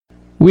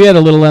We had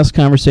a Little Less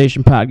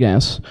Conversation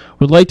podcast.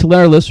 Would like to let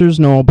our listeners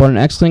know about an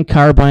excellent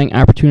car buying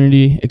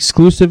opportunity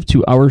exclusive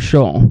to our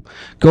show.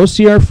 Go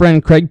see our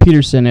friend Craig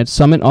Peterson at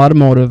Summit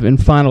Automotive in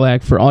Fond du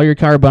Lac for all your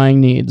car buying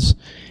needs.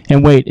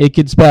 And wait, it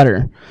gets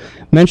better.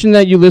 Mention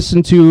that you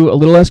listen to A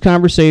Little Less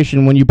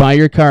Conversation when you buy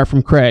your car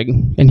from Craig,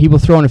 and he will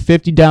throw in a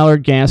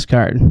 $50 gas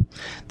card.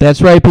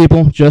 That's right,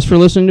 people. Just for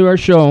listening to our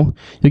show,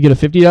 you'll get a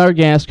 $50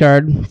 gas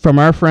card from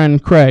our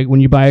friend Craig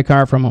when you buy a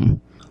car from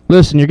him.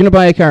 Listen, you're going to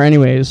buy a car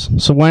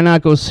anyways, so why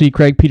not go see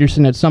Craig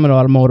Peterson at Summit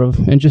Automotive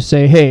and just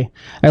say, hey,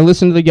 I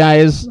listened to the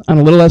guys on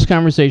A Little Less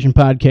Conversation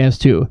podcast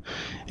too,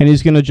 and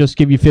he's going to just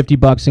give you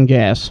 $50 in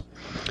gas.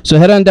 So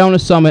head on down to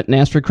Summit and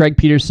ask for Craig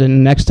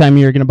Peterson next time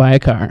you're going to buy a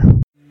car.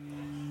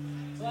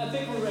 I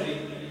think we're ready.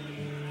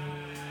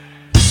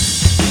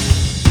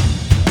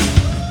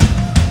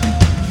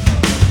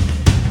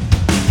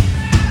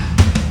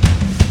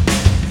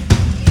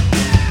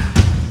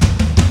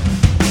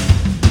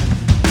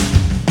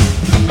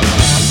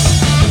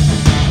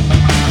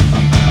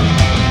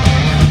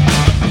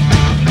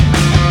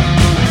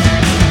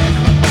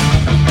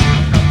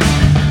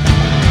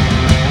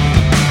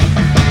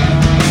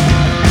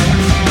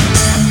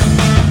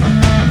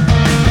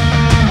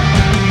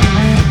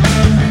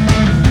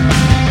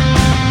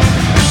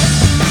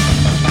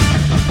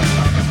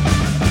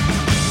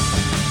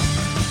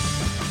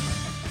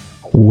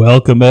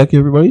 Welcome back,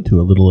 everybody, to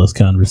A Little Less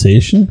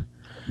Conversation.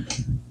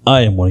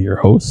 I am one of your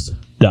hosts,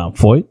 Dom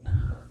Foyt,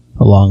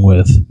 along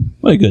with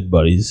my good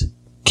buddies,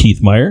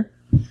 Keith Meyer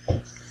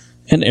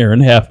and Aaron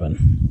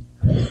Halfman.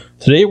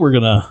 Today, we're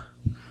going to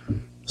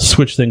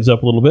switch things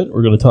up a little bit.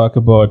 We're going to talk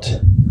about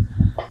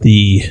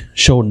the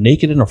show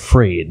Naked and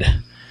Afraid.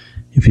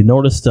 If you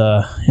noticed,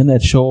 in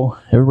that show,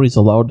 everybody's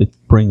allowed to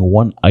bring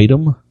one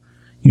item.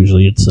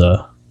 Usually it's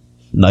a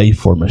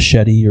knife or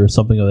machete or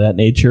something of that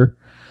nature.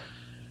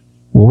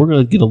 Well, we're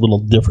going to get a little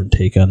different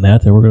take on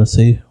that, and we're going to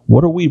say,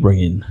 what are we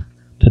bringing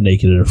to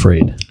Naked and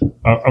Afraid?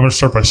 I'm going to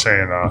start by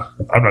saying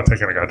I'm not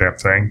taking a goddamn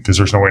thing, because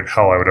there's no way in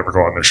hell I would ever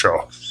go on this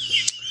show.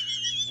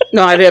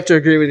 No, I'd have to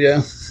agree with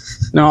you.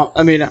 No,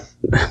 I mean,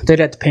 they'd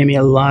have to pay me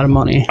a lot of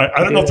money.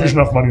 I don't know if there's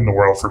enough money in the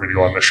world for me to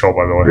go on this show,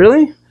 by the way.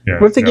 Really? Yeah,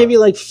 what if they give you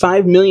like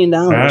 $5 million?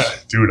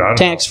 Dude, I don't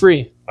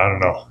tax-free. know. I don't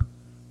know.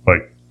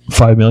 Like,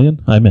 $5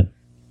 million? I'm in.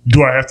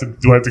 do I have to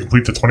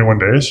complete the 21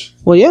 days?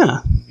 Well,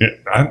 yeah.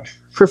 Yeah,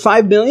 For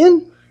 $5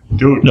 million?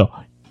 dude. No,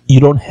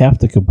 you don't have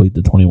to complete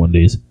the 21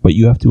 days, but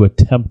you have to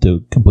attempt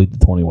to complete the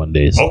 21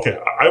 days. Okay,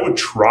 I would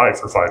try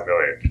for $5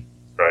 million,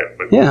 right?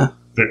 But Yeah.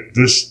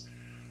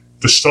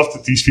 the stuff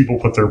that these people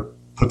put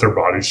their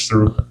bodies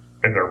through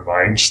and their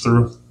minds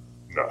through,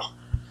 no.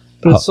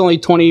 But it's only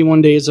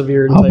 21 days of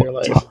your entire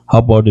life. How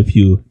about if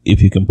you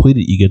complete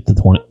it, you get the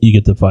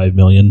 $5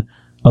 million.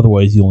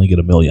 Otherwise, you only get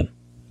 $1 million.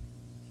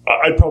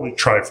 I'd probably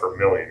try for $1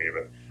 million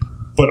even.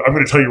 But I'm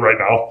going to tell you right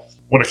now,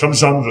 when it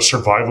comes down to the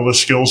survivalist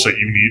skills that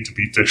you need to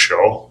beat this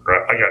show,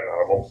 right, I got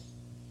none of them.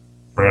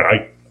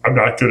 Right? I'm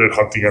not good at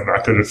hunting. I'm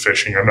not good at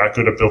fishing. I'm not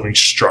good at building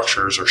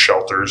structures or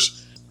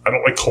shelters. I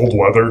don't like cold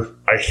weather.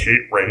 I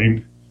hate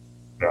rain.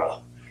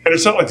 No. And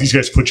it's not like these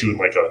guys put you in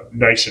like a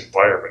nice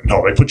environment.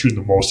 No, they put you in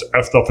the most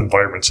effed up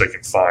environments they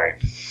can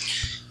find.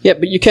 Yeah,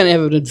 but you kind of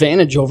have an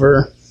advantage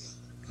over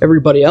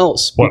everybody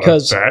else. What,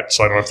 because I'm fat,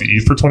 so I don't have to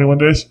eat for 21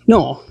 days?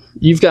 No,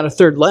 you've got a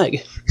third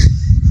leg.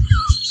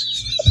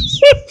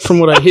 From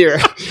what I hear.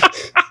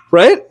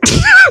 Right?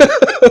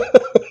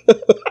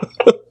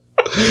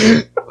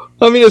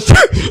 I mean,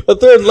 a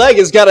third leg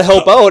has got to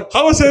help out.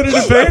 How is that an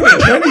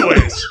advantage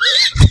anyways?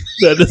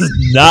 That is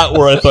not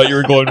where I thought you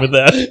were going with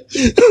that.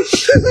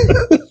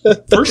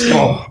 First of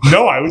all,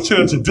 no, I would say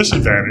that's a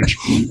disadvantage.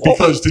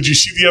 Because did you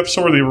see the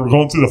episode where they were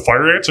going through the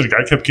fire ants and the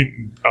guy kept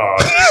getting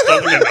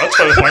stuck in the nuts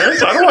by the fire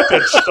ants? I don't want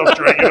that stuff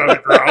dragging on the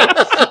ground.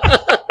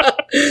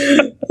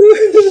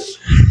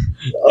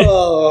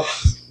 Oh.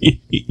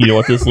 You know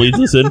what this leads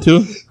us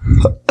into?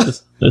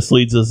 This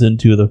leads us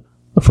into the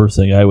first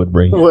thing I would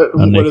bring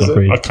on Naked and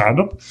Afraid. A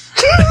condom?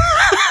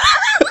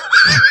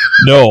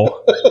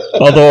 No,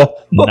 although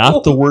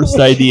not the worst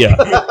idea.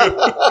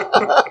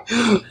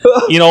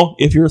 You know,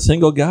 if you're a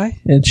single guy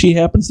and she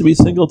happens to be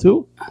single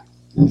too.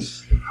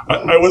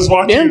 I was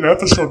watching an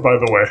episode, by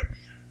the way,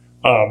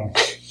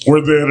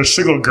 where they had a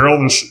single girl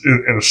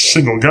and a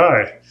single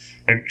guy,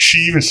 and she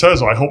even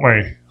says, "I hope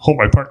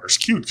my partner's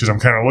cute because I'm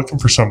kind of looking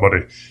for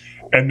somebody."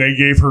 And they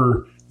gave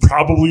her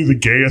probably the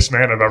gayest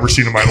man I've ever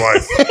seen in my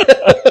life.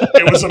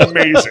 It was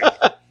amazing.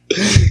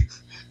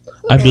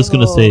 I'm just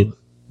going to say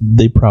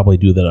they probably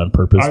do that on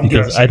purpose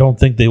because guessing. I don't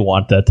think they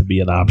want that to be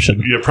an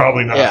option. Yeah,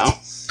 probably not.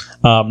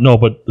 Yeah. No,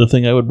 but the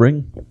thing I would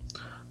bring,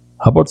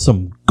 how about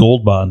some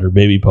Gold Bond or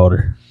baby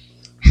powder?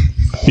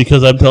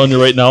 Because I'm telling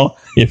you right now,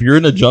 if you're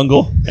in a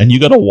jungle and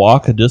you got to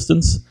walk a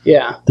distance,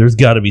 there's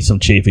got to be some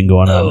chafing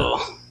going on.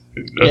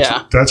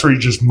 That's where you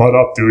just mud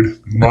up,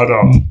 dude. Mud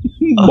up.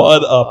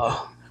 Mud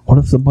up. What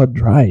if the mud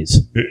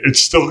dries? It's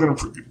still gonna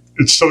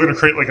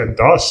create like a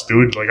dust,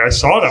 dude. Like I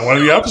saw it on one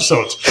of the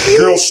episodes.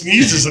 Girl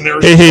sneezes and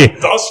there's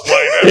dust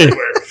flying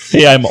everywhere.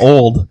 Hey, I'm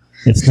old.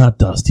 It's not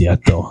dust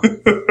yet, though.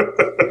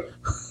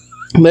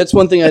 That's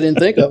one thing I didn't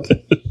think of.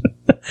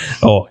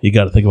 Oh, you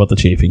got to think about the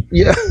chafing.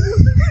 Yeah.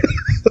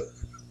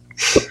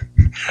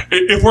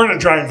 If we're in a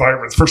dry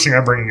environment, the first thing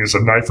I'm bringing is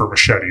a knife or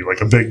machete,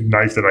 like a big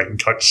knife that I can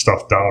cut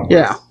stuff down with.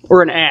 Yeah.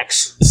 Or an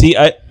axe. See,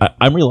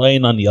 I'm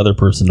relying on the other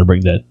person to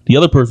bring that. The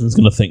other person's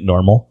going to think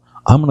normal.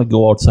 I'm going to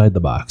go outside the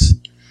box.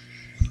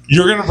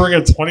 You're going to bring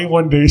a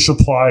 21-day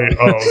supply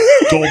of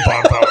Gold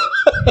Bond powder.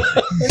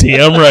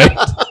 Damn right.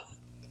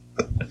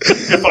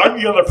 If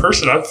I'm the other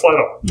person, I'm flat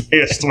out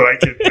pissed when I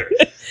get there.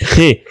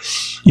 Hey,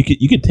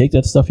 you can take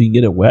that stuff, you can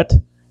get it wet,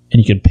 and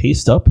you can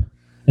paste up,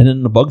 and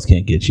then the bugs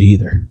can't get you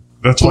either.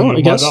 That's why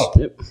you mud up.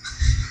 Yep.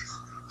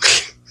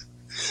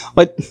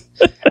 But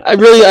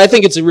I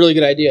think it's a really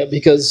good idea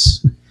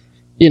because,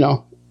 you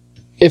know,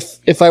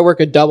 if I work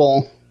a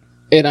double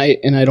and I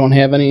don't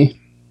have any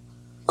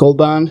Gold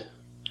Bond,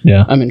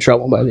 Yeah, I'm in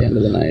trouble by the end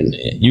of the night.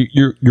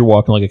 you're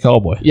walking like a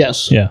cowboy.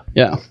 Yes. Yeah,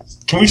 Yeah.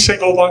 Can we say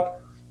Gold Bond?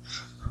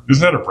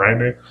 Isn't that a brand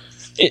name?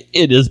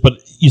 it is, but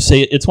you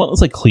say it's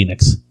like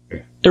Kleenex.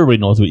 Everybody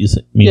knows what you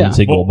mean when you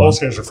say Well, Gold Bond.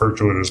 most guys refer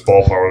to it as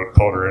ball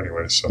powder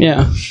anyway. So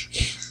Yeah.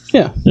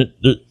 Yeah.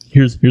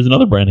 Here's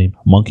another brand name,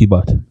 Monkey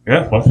Butt.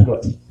 yeah, monkey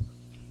butt.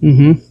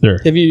 Mm-hmm. There,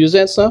 Have you used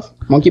that stuff?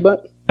 Monkey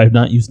butt? I've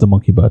not used the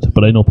Monkey Butt,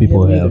 but I know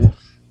people I haven't have.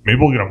 Maybe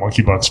we'll get a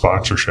monkey butt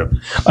sponsorship.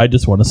 I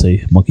just want to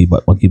say Monkey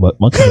Butt, Monkey Butt,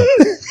 Monkey Butt.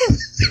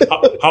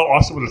 How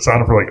awesome would it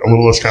sound for like a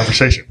little less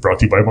conversation brought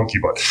to you by Monkey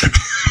Butt?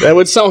 That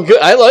would sound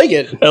good. I like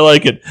it. I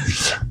like it.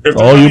 If there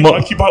Oh, are you any mo-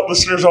 Monkey Butt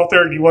listeners out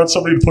there and you want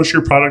somebody to push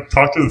your product,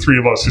 talk to the three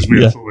of us because we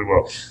Yeah. absolutely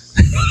will.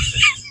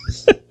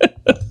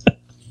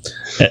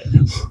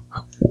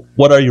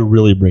 What are you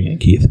really bringing,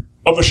 Keith?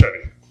 A machete.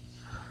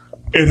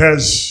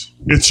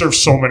 It serves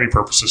so many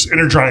purposes. In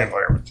a dry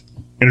environment.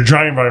 In a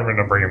dry environment,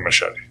 I'm bringing a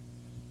machete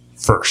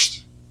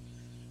first.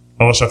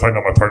 Unless I find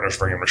out my partner's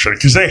bringing a machete.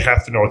 Because they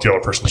have to know what the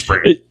other person's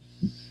bringing.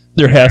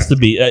 There has to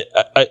be.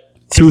 I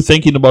through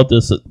thinking about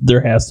this,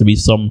 there has to be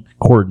some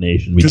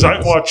coordination. Because between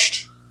I've us.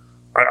 watched,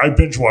 I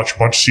binge watched a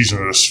bunch of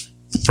seasons of this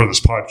for this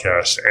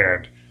podcast,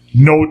 and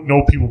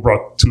no people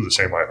brought two of the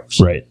same items.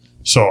 Right.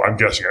 So I'm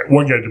guessing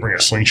one guy did bring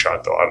a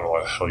slingshot, though. I don't know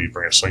why the hell you'd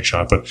bring a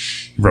slingshot, but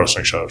he brought a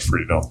slingshot. It was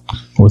pretty dumb.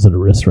 Was it a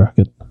wrist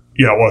rocket?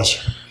 Yeah, it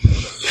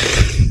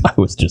was. I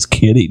was just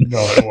kidding. No,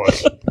 it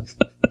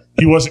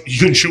was. He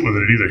couldn't shoot with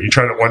it either. He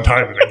tried it one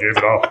time and then gave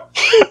it up.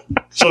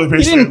 So they You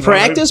basically didn't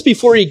practice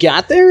before he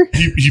got there?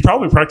 He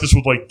probably practiced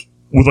with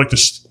the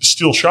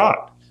steel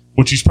shot,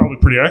 which he's probably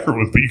pretty accurate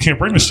with. But you can't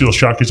bring the steel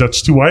shot because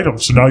that's two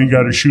items. So now you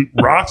got to shoot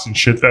rocks and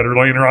shit that are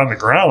laying around the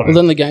ground. Well,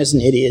 then the guy's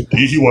an idiot.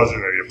 He was an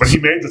idiot, but he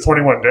made the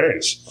 21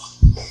 days.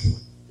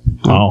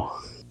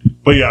 Oh,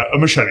 But yeah, a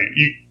machete.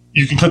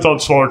 You can cut down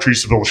smaller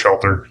trees to build a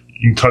shelter.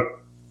 You can cut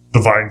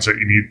the vines that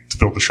you need to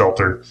build the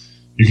shelter.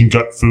 You can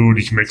gut food.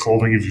 You can make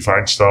clothing if you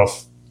find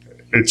stuff.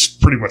 It's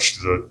pretty much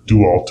the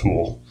do-all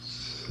tool.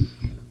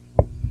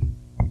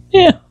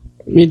 yeah.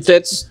 I mean,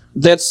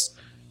 that's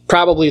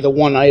probably the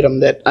one item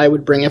that I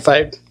would bring if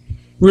I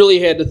really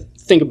had to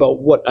think about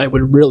what I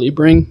would really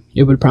bring.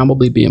 It would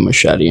probably be a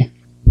machete.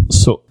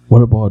 So,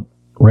 what about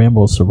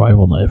Rambo's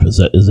survival knife? Is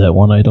that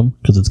one item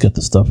because it's got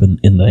the stuff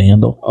in the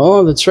handle?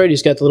 Oh, that's right.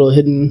 He's got the little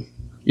hidden.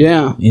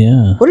 Yeah.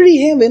 Yeah. What did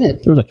he have in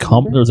it? There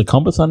was a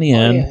compass on the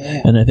end,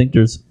 yeah. and I think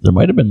there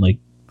might have been like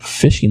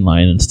fishing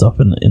line and stuff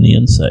in the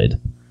inside.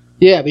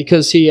 Yeah,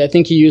 because I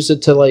think he used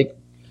it to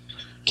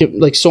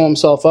sew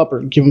himself up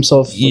or give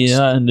himself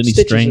Yeah, and then he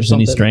stitches or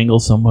something.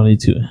 strangles somebody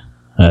too.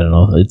 I don't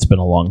know. It's been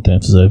a long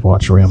time since I've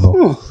watched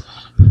Rambo.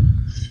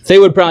 They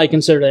would probably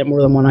consider that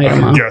more than one item.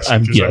 Huh? Yes,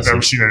 I'm because I've guessing.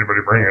 never seen anybody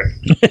bring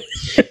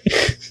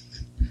it.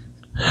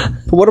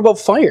 But what about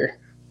fire?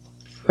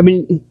 I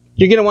mean,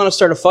 you're going to want to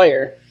start a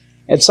fire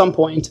at some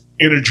point.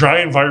 In a dry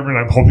environment,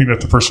 I'm hoping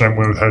that the person I'm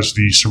with has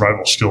the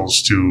survival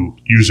skills to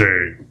use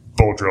a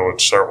bow drill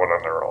and start one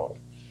on their own.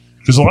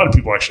 Because a lot of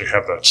people actually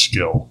have that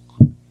skill.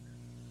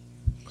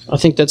 I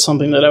think that's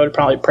something that I would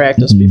probably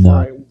practice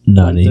before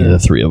Not went any there. of the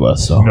three of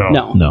us. So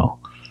No. no.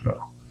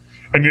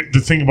 And the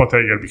thing about that,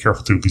 you got to be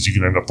careful too, because you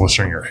can end up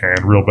blistering your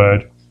hand real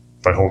bad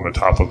by holding the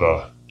top of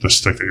the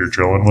stick that you're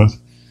drilling with.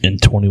 In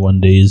 21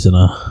 days in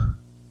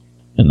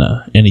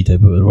any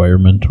type of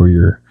environment where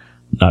you're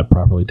not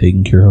properly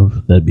taken care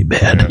of, that'd be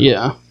bad.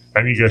 Yeah.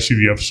 And you guys see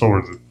the episode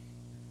where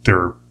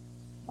they're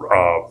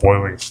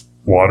boiling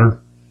water,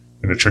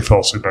 and the chick fell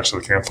asleep next to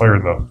the campfire,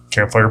 and the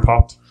campfire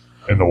popped,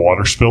 and the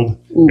water spilled,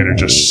 and it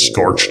just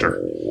scorched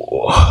her.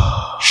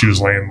 She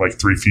was laying like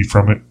 3 feet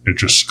from it. It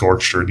just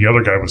scorched her. And the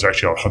other guy was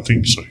actually out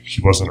hunting, so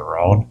he wasn't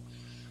around.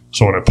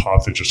 So when it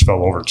popped, it just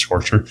fell over and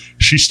scorched her.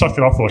 She stuck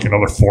it off for like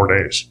another 4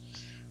 days.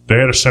 They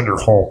had to send her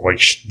home.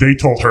 Like they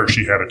told her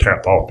she had to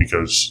tap out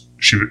because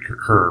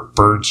her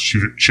burns. She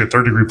had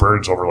 3rd-degree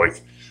burns over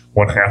like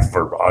one half of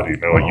her body.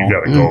 And they're like, you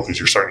got to go because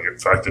you're starting to get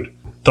infected.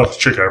 Toughest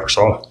chick I ever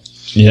saw.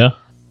 Yeah.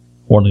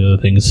 One of the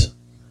other things,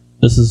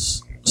 this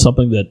is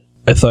something that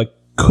I thought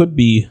could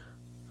be,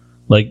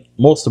 like,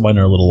 most of mine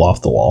are a little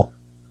off the wall.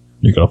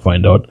 You're going to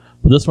find out.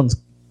 But this one's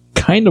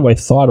kind of, I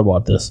thought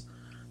about this.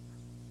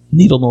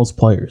 Needle nose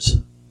pliers.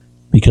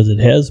 Because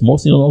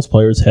most needle nose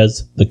pliers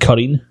has the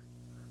cutting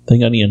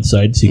thing on the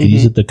inside, so you can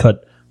use it to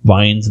cut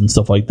vines and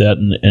stuff like that,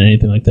 and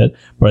anything like that.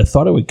 But I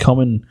thought it would come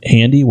in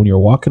handy when you're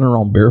walking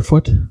around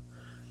barefoot.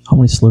 How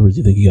many slivers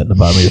do you think you got in the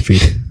bottom of your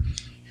feet?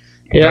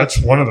 Yeah.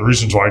 That's one of the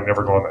reasons why I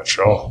never go on that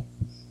show.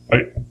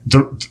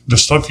 The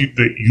stuff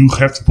that you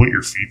have to put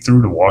your feet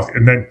through to walk,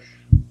 and then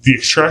the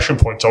extraction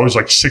point's always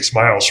like 6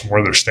 miles from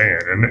where they're staying,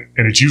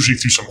 and it's usually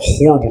through some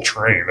horrible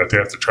terrain that they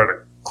have to try to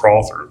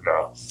crawl through.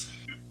 Now,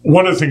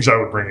 one of the things I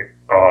would bring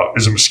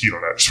is a mosquito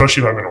net,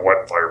 especially if I'm in a wet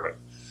environment.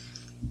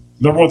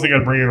 Number one thing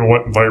I'd bring in a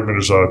wet environment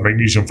is a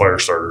magnesium fire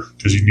starter,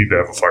 because you need to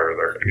have a fire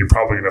there, and you're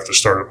probably going to have to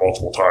start it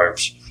multiple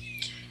times.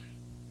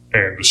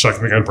 And the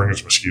second thing I'd bring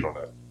is a mosquito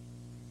net.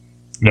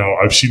 Now,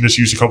 I've seen this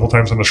used a couple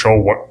times on the show.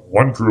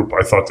 One group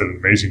I thought did an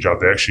amazing job.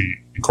 They actually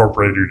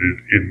incorporated it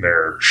in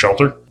their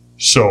shelter,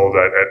 so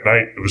that at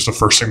night it was the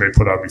first thing they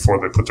put on before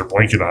they put their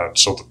blanket on,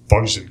 so the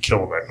bugs didn't kill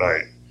them at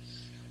night.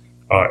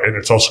 And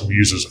it's also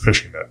used as a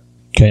fishing net.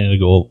 Kind of to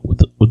go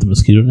with the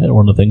mosquito net,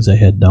 one of the things I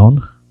had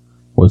down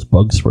was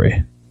bug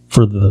spray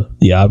for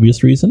the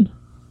obvious reason.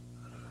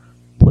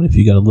 What if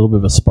you got a little bit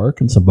of a spark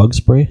and some bug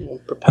spray?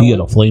 You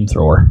got a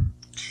flamethrower.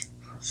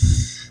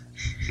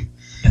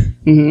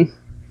 Mm-hmm.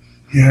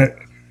 Yeah,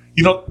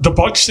 the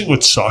bugs thing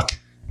would suck.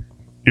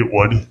 It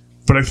would,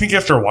 but I think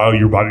after a while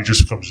your body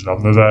just becomes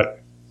numb to that.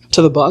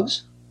 To the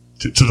bugs?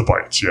 To the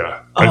bites,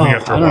 yeah. I think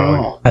after a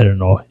while. I don't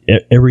know.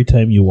 Every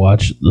time you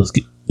watch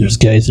those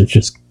guys are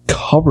just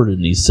covered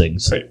in these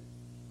things. Right.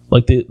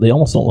 Like they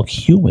almost don't look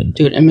human.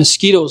 Dude, and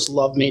mosquitoes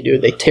love me,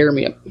 dude. They tear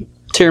me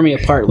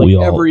apart like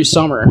every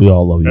summer. We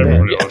all love you, man.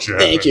 Everybody loves you.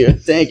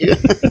 Thank you.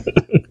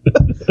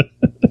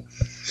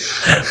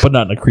 But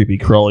not in a creepy,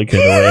 crawly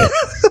kind of way.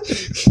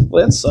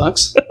 Well, that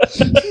sucks.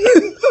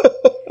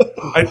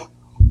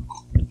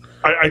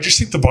 I just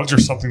think the bugs are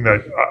something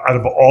that, out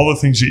of all the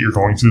things that you're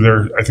going through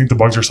there, I think the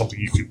bugs are something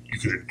you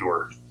could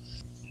endure.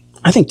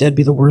 I think that'd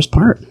be the worst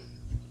part.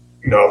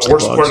 No, the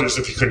worst part is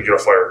if you couldn't get a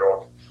fire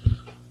going.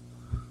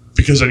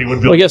 Because then you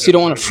wouldn't be able I guess you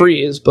don't want to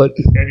freeze, but...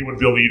 And you wouldn't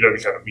be able to eat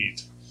any kind of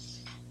meat.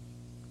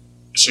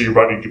 So your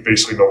body get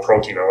basically no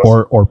protein.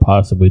 Or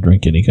possibly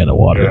drink any kind of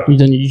water. Yeah.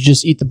 Then you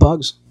just eat the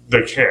bugs.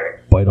 They can.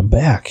 Bite them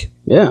back.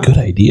 Yeah. Good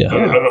idea. I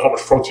don't know how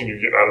much protein you're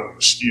getting out of a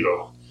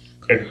mosquito.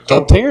 And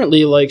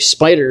apparently, like,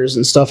 spiders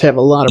and stuff have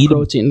a lot of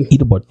protein.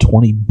 Eat about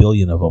 20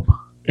 billion of them.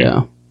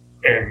 Yeah.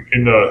 And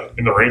in the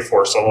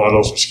rainforest, a lot of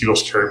those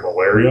mosquitoes carry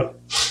malaria.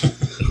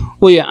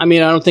 Well, yeah, I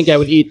mean, I don't think I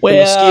would eat the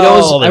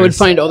mosquitoes. I would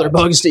find other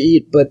bugs to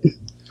eat, but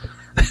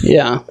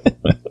yeah.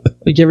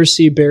 Like, you ever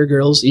see Bear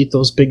Grylls eat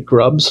those big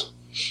grubs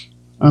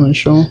on a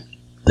show?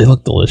 They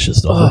look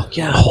delicious, though. Oh,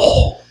 God.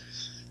 Oh.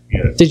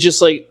 Yeah. They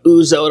just, like,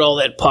 ooze out all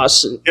that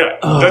pus. And,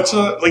 that's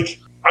like...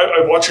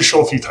 I watch a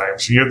show a few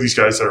times. You have these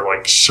guys that are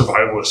like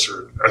survivalists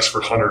or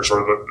expert hunters,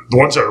 or the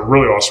ones that are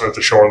really awesome at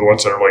the show are the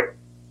ones that are like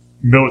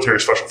military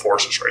special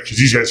forces, right? Because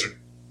these guys are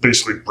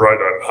basically bred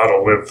on how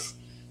to live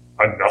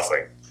on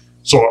nothing.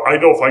 So I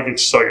know if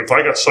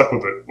I got stuck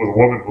with a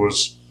woman who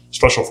was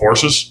special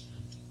forces,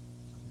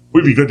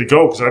 we'd be good to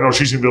go, because I know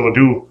she's going to be able to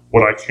do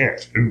what I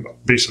can't. And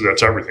basically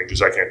that's everything,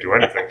 because I can't do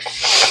anything.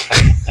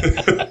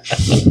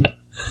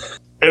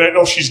 And I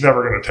know she's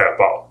never going to tap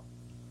out.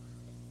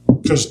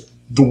 Because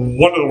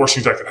one of the worst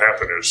things that could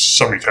happen is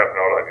somebody tapping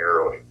out on you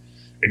early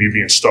and you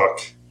being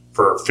stuck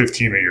for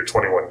 15 of your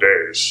 21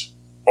 days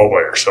all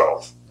by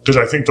yourself. Because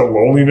I think the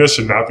loneliness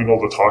and not being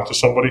able to talk to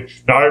somebody.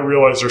 Now I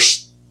realize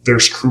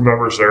there's crew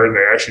members there and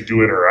they actually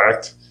do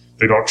interact.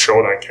 They don't show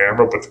it on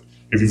camera, but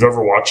if you've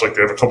ever watched, like,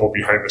 they have a couple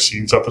behind the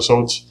scenes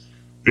episodes,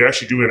 they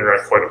actually do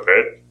interact quite a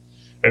bit.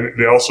 And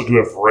they also do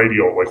have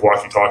radio, like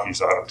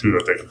walkie-talkies on them too,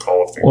 that they can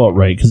call if they Well,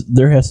 right, because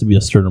there has to be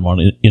a certain amount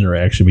of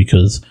interaction,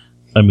 because,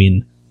 I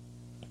mean,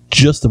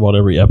 just about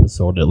every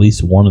episode, at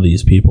least one of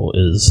these people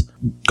is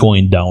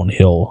going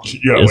downhill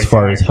as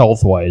far as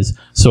health-wise.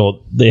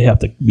 So they have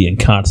to be in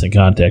constant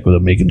contact with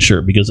them, making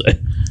sure. Because,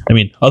 I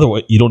mean,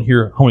 otherwise, you don't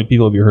hear... How many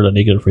people have you heard on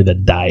Naked Afraid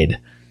that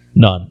died?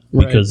 None.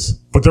 Right. Because...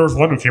 But there was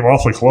one who came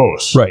awfully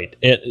close. Right.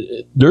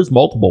 There's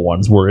multiple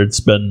ones where it's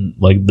been,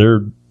 like,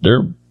 they're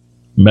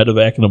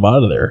medevacing them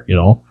out of there, you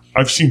know?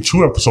 I've seen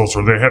 2 episodes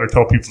where they had to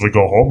tell people to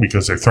go home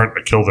because they threatened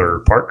to kill their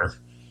partner.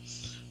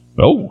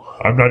 Oh.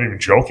 I'm not even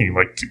joking.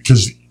 Like,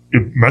 because...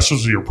 it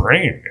messes with your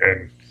brain.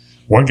 And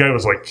one guy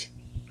was like,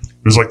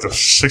 it was like the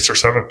 6th or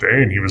 7th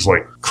day, and he was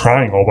like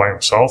crying all by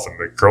himself. And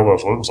the girl that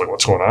was with him was like,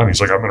 "What's going on?" He's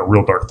like, "I'm in a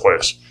real dark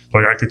place.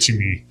 Like, I could see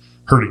me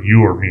hurting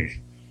you or me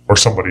or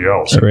somebody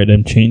else." All right,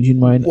 I'm changing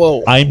mine.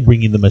 Whoa. I'm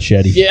bringing the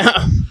machete. Yeah.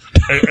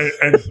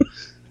 And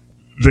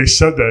they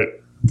said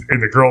that,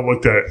 and the girl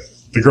looked at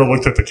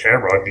the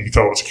camera, and you could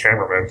tell it was a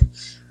cameraman.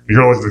 The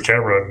girl looked at the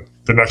camera, and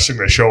the next thing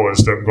they show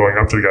is them going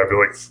up to the guy and be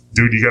like,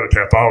 "Dude, you got to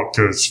tap out,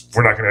 because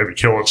we're not going to have you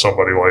killing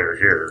somebody while you're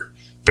here."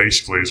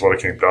 Basically is what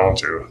it came down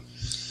to.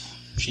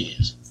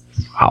 Jeez.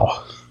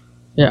 Wow.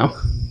 Yeah.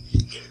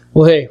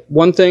 Well, hey,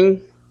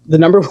 the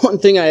number one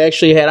thing I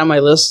actually had on my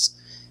list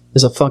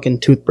is a fucking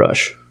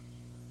toothbrush.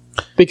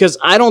 Because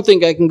I don't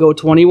think I can go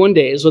 21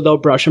 days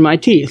without brushing my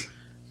teeth.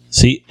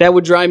 See? That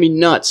would drive me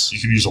nuts. You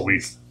could use a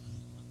leaf.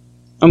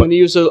 I'm going to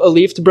use a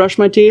leaf to brush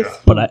my teeth.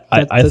 But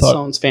I That thought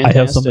sounds I have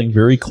fantastic. something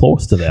very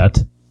close to that,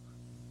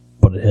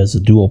 but it has a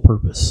dual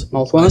purpose. I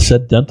Mouthwash?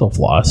 said dental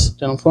floss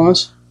Dental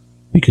floss?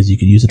 because you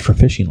could use it for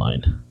fishing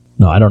line.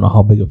 No, I don't know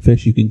how big a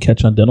fish you can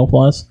catch on dental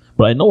floss,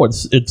 but I know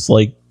it's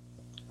like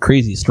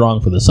crazy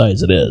strong for the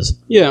size it is.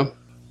 Yeah.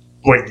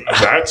 Like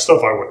that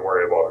stuff, I wouldn't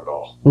worry about at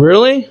all.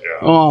 Really? Yeah.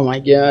 Oh, my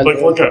God.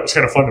 Like one guy, it was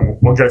kind of fun.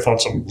 One guy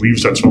found some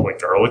leaves that smelled like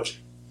garlic,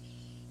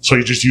 so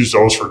he just used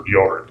those for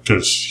deodorant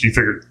because he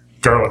figured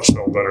garlic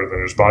smelled better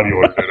than his body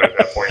odor did at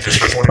that point. Just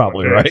for 21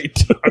 Probably days.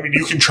 right. I mean,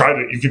 you can try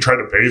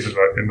to bathe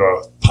in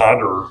the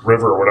pond or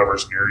river or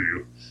whatever's near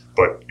you,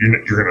 but you're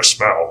going to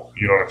smell.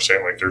 You know what I'm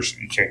saying? Like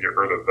you can't get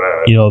rid of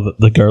that. You know,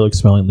 the garlic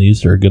smelling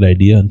leaves are a good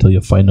idea until you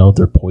find out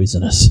they're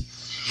poisonous.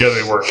 Yeah,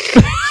 they were.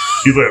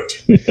 He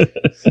lived.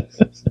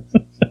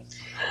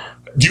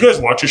 Do you guys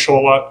watch this show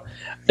a lot?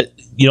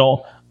 You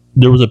know,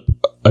 there was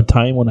a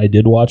time when I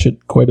did watch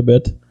it quite a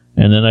bit,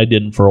 and then I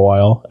didn't for a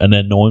while. And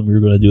then knowing we were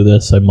going to do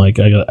this, I'm like,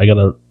 I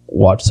gotta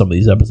watch some of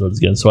these episodes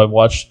again. So I've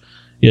watched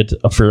it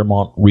a fair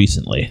amount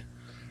recently.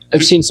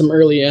 I've seen some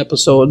early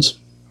episodes.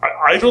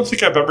 I don't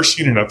think I've ever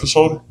seen an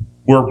episode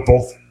where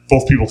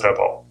both people tap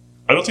out.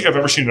 I don't think I've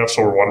ever seen an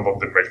episode where one of them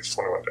didn't make it to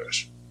 21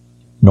 days.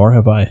 Nor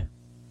have I.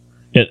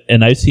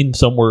 And I've seen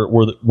somewhere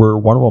where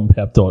one of them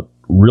tapped out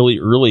really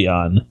early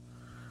on,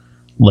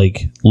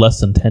 like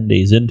less than 10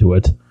 days into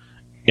it,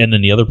 and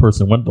then the other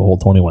person went the whole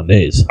 21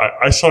 days.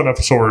 I saw an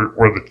episode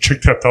where the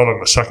chick tapped out on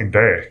the second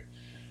day.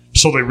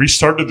 So they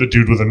restarted the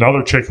dude with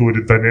another chick who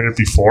had been in it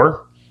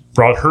before,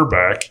 brought her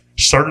back,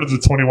 started the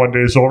 21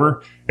 days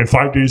over, and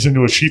 5 days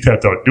into it, she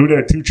tapped out. Dude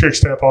had 2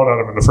 chicks tap out on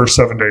him in the first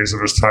 7 days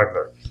of his time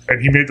there.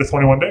 And he made the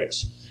 21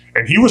 days.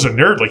 And he was a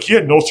nerd. Like, he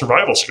had no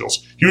survival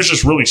skills. He was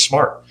just really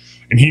smart.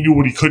 And he knew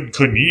what he could and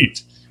couldn't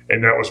eat.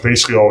 And that was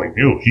basically all he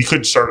knew. He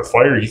couldn't start a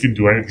fire. He couldn't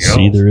do anything else.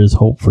 See, there is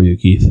hope for you,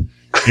 Keith.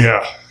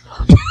 Yeah.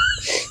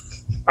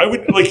 I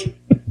would, like,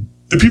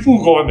 the people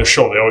who go on this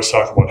show, they always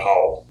talk about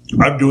how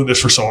I'm doing this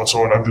for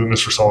so-and-so and I'm doing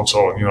this for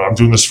so-and-so. And, I'm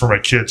doing this for my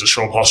kids to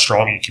show them how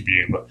strong you can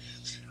be. But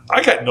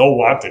I got no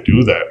want to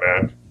do that,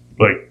 man.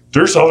 Like,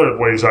 there's other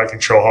ways I can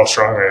show how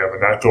strong I am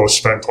and not go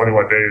spend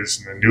 21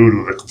 days in the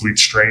nude with a complete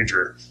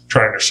stranger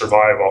trying to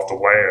survive off the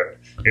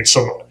land in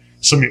some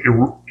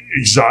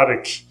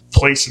exotic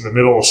place in the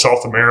middle of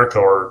South America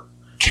or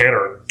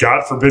Canada.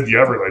 God forbid the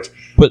Everglades.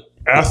 But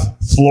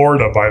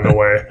Florida, by the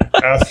way.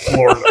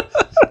 Florida.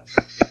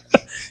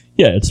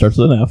 yeah, it starts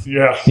with an F.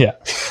 Yeah. Yeah.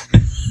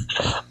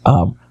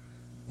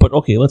 But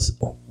okay,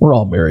 we're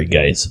all married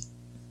guys.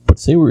 But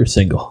say we were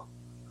single.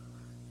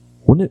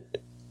 Wouldn't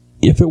it,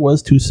 if it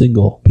was 2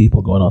 single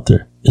people going out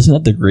there,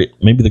 isn't that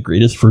maybe the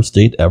greatest first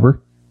date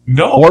ever?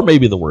 No. Or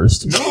maybe the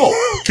worst. No.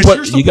 'Cause But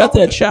here's the you got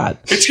problem. that shot.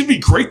 It's going to be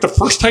great the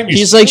first time you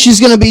He's see like, it. she's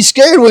going to be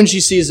scared when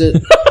she sees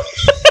it.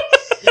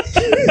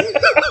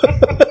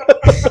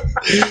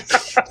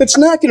 It's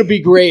not going to be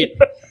great.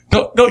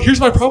 No, here's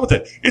my problem with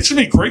that. It's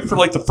going to be great for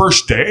like the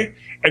first day,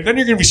 and then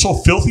you're going to be so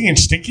filthy and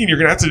stinky, and you're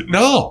going to have to.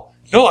 No,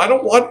 I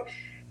don't want.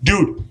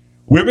 Dude,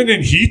 women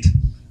in heat,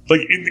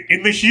 like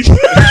in the heat.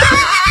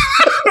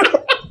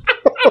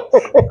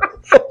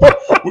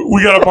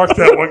 We got to mark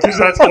that one because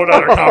that's going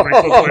on our comic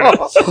book later.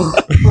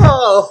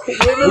 Oh,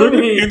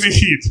 Women in the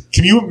heat.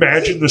 Can you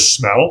imagine the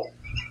smell?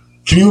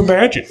 Can you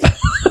imagine? Dude,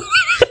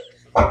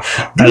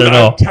 I don't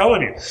know.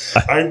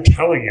 I'm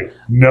telling you.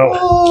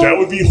 No, that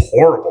would be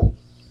horrible.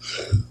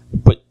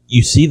 But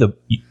you see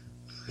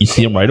you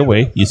see them right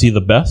away. You see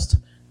the best,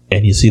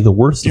 and you see the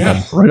worst of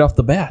them right off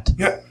the bat.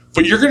 Yeah,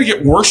 but you're going to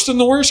get worse than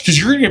the worst because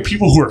you're going to get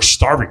people who are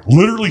starving,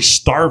 literally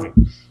starving.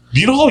 Do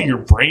you know how your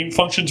brain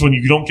functions when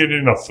you don't get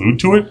enough food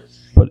to it?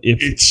 But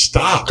if It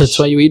stops. That's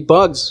why you eat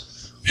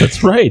bugs.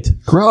 that's right,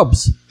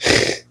 grubs.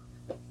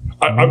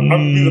 I'm going to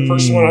be the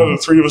first one out of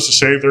the 3 of us to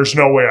say there's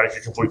no way I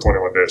could complete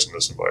 21 days in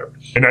this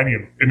environment. In any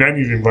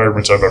of the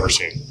environments I've ever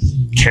seen.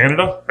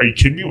 Canada? Are you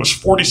kidding me? It was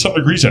 40-some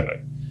degrees that night.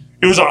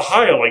 It was a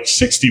high of like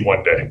 60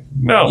 one day.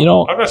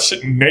 No, I'm not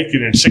sitting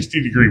naked in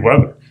 60-degree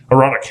weather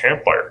around a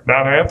campfire.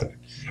 Not happening.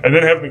 And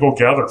then having to go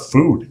gather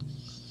food.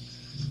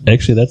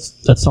 Actually,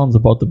 that sounds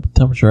about the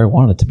temperature I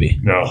want it to be.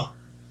 No.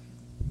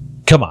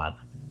 Come on,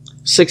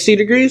 60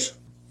 degrees?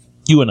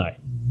 you and I,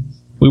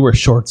 we wear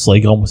shorts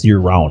like almost year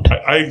round.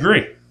 I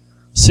agree.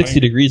 60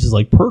 degrees is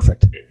like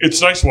perfect.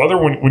 It's nice weather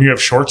when you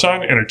have shorts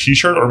on and a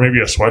t-shirt or maybe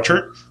a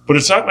sweatshirt, but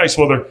it's not nice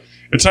weather.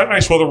 It's not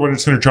nice weather when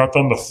it's going to drop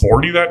down to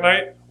 40 that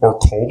night or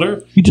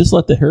colder. You just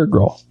let the hair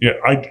grow. Yeah,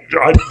 I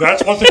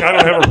that's one thing I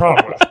don't have a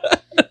problem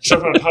with,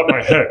 except on top of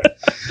my head.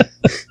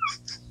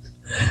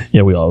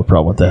 Yeah, we all have a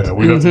problem with that. Yeah,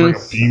 we'd have to bring a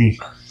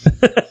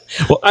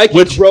beanie. Well, I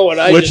can grow it.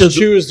 I which just is-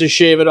 choose to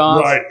shave it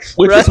off. Right.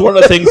 which is one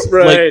of the things.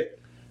 Right. Like,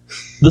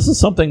 this is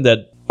something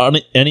that on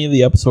any of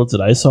the episodes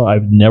that I saw,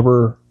 I've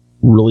never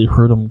really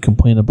heard them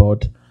complain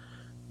about.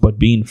 But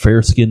being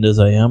fair skinned as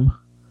I am,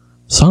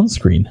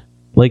 sunscreen.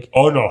 Like,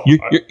 Oh, no.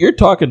 you're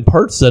talking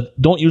parts that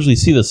don't usually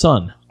see the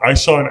sun. I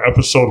saw an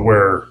episode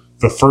where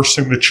the first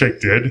thing the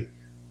chick did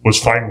was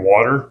find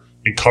water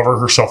and cover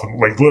herself. And,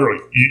 like,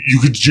 literally, you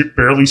could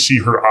barely see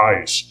her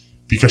eyes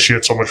because she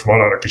had so much mud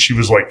on her because she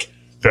was, like,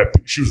 that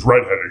she was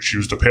redheaded. She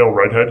was the pale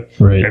redhead.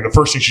 Right. And the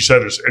first thing she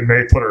said is, and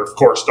they put her, of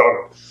course, down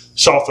in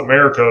South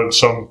America in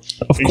some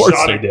Of course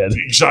they did.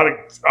 exotic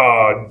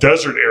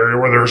desert area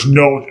where there's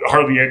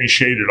hardly any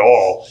shade at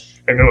all.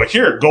 And they're like,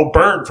 here, go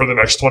burn for the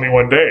next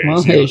 21 days.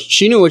 Well, hey,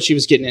 she knew what she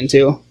was getting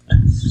into.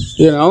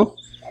 You know?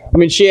 I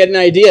mean, she had an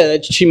idea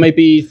that she might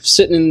be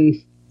sitting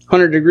in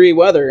 100-degree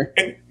weather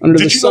And under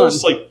the did you sun.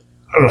 notice, like,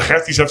 I don't know,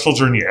 half these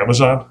episodes are in the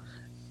Amazon?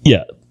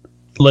 Yeah.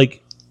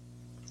 Like,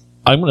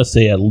 I'm going to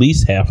say at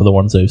least half of the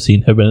ones I've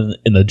seen have been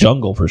in the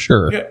jungle for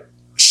sure. Yeah.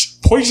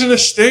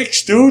 Poisonous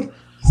snakes, dude.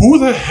 Who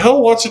the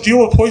hell wants to deal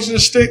with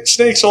poisonous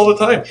snakes all the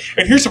time?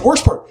 And here's the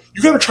worst part.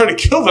 You got to try to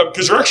kill them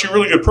because they're actually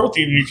really good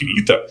protein and you can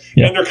eat them.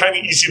 Yeah. And they're kind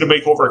of easy to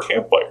make over a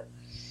campfire.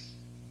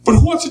 But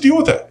who wants to deal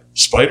with that?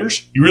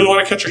 Spiders? You really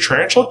want to catch a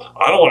tarantula?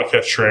 I don't want to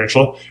catch a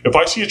tarantula. If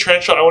I see a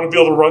tarantula, I want to be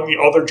able to run the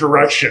other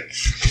direction.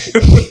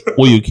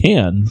 Well, you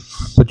can,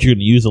 but you're going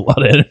to use a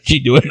lot of energy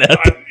doing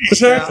that.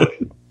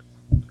 Exactly.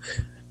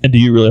 And do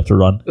you really have to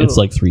run? It's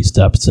like 3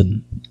 steps,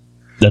 and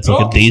that's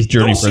like Oh, a day's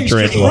journey those for a things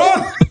can tarantula.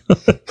 run.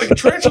 Like,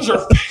 tarantulas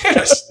are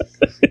fast.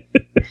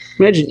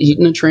 Imagine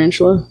eating a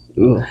tarantula.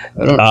 Ugh,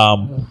 I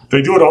don't.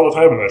 They do it all the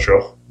time in that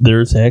show.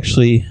 There's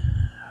actually,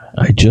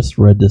 I just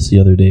read this the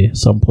other day.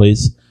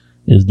 Someplace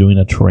is doing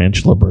a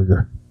tarantula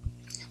burger.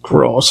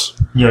 Gross.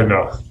 Yeah,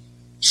 no.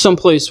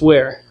 Someplace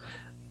where?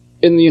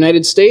 In the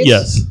United States?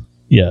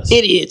 Yes.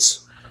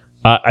 Idiots.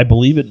 I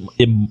believe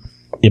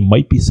it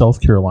might be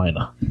South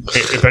Carolina.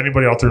 If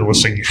anybody out there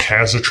listening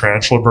has a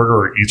tarantula burger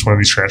or eats one of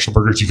these tarantula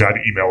burgers, you got to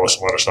email us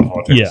and let us know how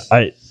it tastes.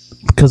 Yeah,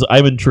 because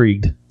I'm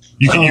intrigued.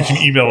 You can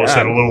email us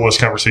at God. a little less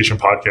conversation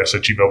podcast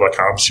at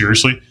gmail.com.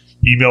 Seriously,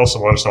 email us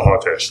and let us know how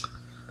it tastes.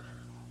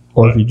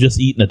 Or if you're just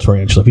eating a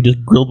tarantula, if you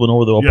just grilled one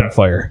over the open Yeah.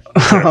 fire,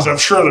 Yeah, 'cause I'm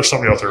sure there's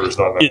somebody out there who's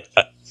done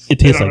that. it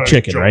tastes And I'm like not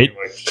chicken, joking, right?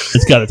 like-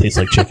 It's got to taste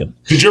like chicken.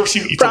 did you ever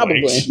see them eat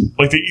Probably. the legs?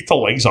 Like they eat the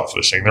legs off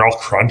this thing. They're all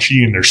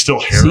crunchy and there's still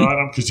hair See? on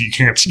them because you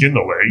can't skin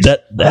the legs.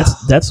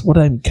 That's what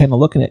I'm kind of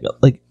looking at.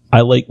 Like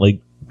I like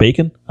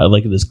bacon. I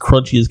like it as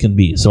crunchy as can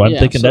be. So I'm Yeah,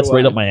 thinking so that's do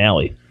right I. up my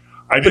alley.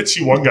 I did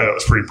see one guy that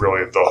was pretty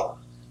brilliant though.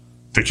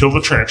 They killed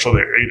the tarantula,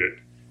 they ate it,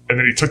 and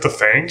then he took the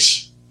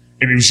fangs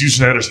and he was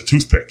using that as a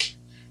toothpick.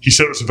 He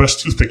said it was the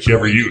best toothpick he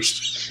ever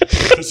used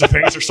because the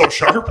fangs are so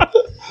sharp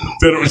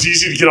that it was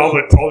easy to get all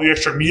the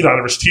extra meat out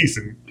of his teeth.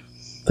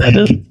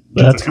 And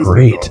That's toothpick,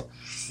 great.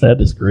 though. That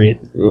is great.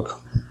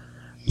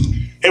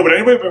 Hey, would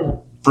anybody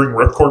bring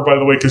ripcord, by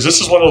the way? Because this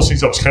is one of those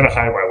things that was kind of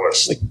high on my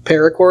list. Like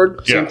paracord?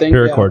 Yeah, Same thing?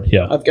 Paracord,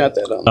 yeah. I've got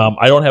that on.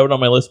 I don't have it on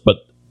my list, but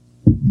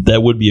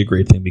that would be a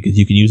great thing because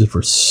you can use it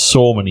for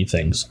so many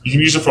things. You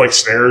can use it for like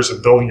snares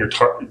and building your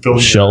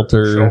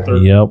Shelter.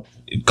 Yep.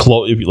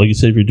 Like you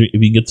said, if you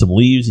can get some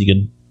leaves, you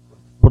can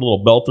put a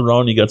little belt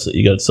around. You got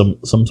some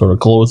sort of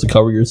clothes to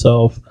cover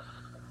yourself.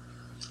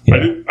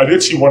 Yeah. I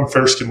did see one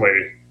fair skinned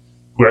lady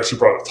who actually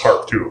brought a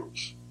tarp too,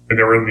 and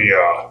they were in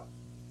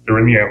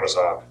the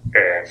Amazon,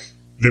 and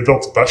they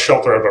built the best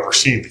shelter I've ever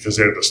seen because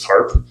they had this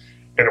tarp,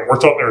 and it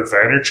worked out in their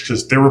advantage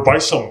because they were by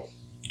some.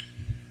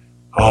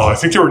 I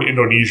think they were in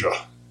Indonesia,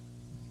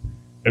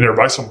 and they were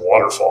by some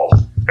waterfall,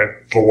 and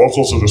the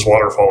locals of this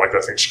waterfall like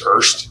that thing's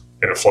cursed,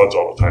 and it floods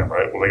all the time,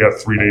 right? Well, they got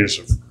 3 days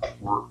of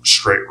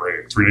straight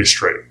rain, 3 days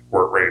straight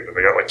where it rained, and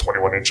they got like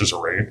 21 inches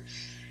of rain,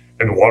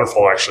 and the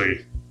waterfall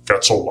actually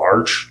got so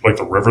large, like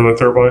the river that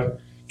they're by,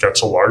 got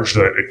so large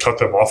that it cut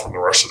them off from the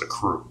rest of the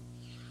crew.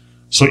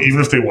 So even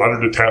if they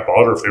wanted to tap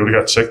out or if they would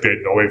have got sick, they had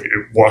no way.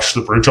 It washed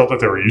the bridge out that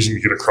they were using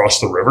to get across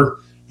the river.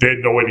 They had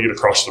no way to get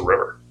across the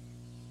river.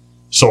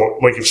 So,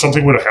 like, if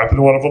something would have happened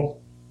to one of them,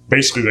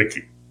 basically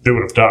they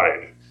would have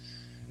died.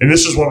 And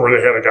this is one where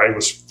they had a guy who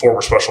was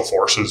former special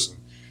forces. And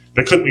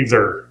they couldn't leave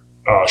their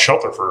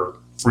shelter for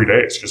 3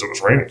 days because it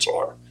was raining so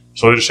hard.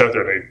 So they just sat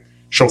there and they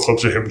show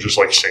clips of him just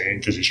like singing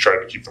because he's trying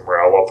to keep the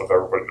morale up of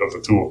everybody, of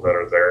the two of them that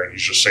are there, and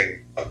he's just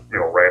singing,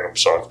 random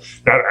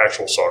songs, not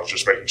actual songs,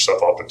 just making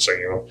stuff up and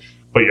singing them.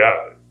 But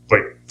yeah,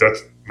 like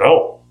that's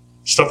no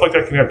stuff like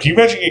that can happen. Can you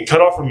imagine getting cut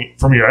off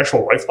from your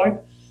actual lifeline?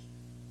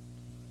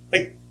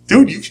 Like,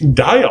 dude, you can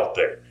die out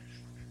there,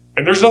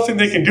 and there's nothing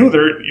they can do.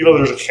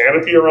 There's a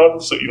canopy around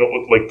them, so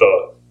with like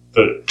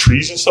the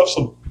trees and stuff,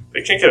 so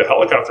they can't get a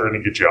helicopter in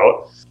and get you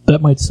out.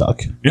 That might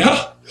suck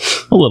Yeah,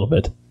 a little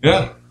bit.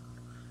 yeah.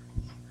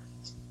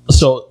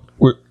 So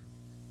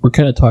we're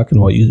kind of talking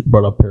about, you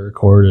brought up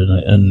paracord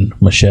and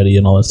machete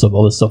and all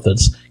this stuff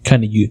that's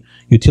kind of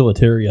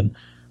utilitarian.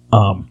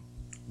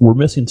 We're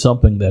missing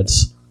something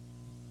that's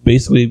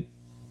basically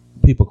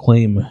people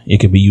claim it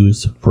can be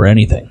used for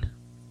anything.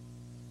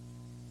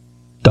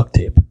 Duct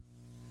tape.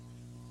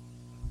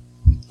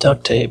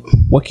 Duct tape.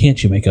 What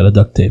can't you make out of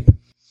duct tape?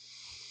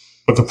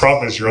 But the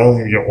problem is you're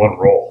only going to get one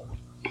roll.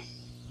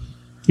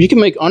 You can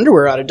make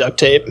underwear out of duct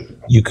tape.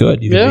 You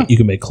could. You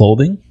can make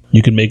clothing.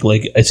 You can make,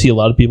 like, I see a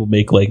lot of people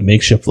make like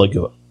makeshift, like,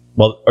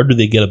 or do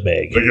they get a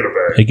bag? They get a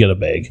bag. They get a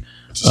bag.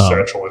 It's a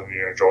satchel in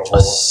Indiana Jones A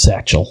world.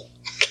 satchel.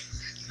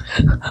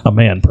 A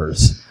man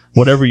purse.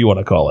 Whatever you want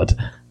to call it.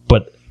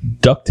 But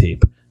duct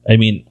tape, I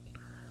mean,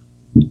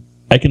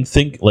 I can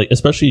think, like,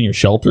 especially in your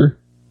shelter,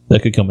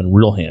 that could come in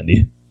real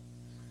handy.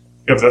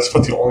 Yeah, but that's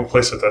about the only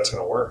place that's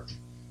going to work.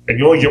 And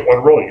you only get one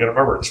roll. You got to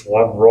remember, it's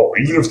one roll.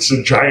 Even if it's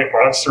a giant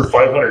monster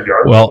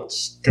 500-yard roll,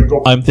 it's going to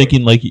go. I'm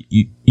thinking like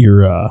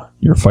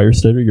your fire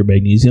starter, your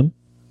magnesium,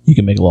 you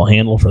can make a little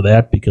handle for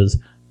that, because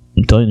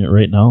I'm telling you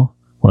right now,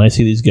 when I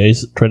see these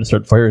guys trying to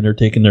start fire and they're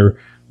taking their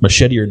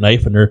machete or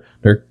knife and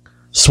they're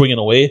swinging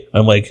away,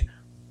 I'm like,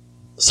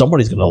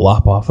 somebody's going to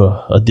lop off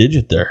a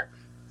digit there.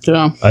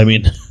 Yeah. I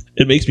mean,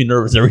 it makes me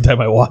nervous every time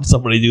I watch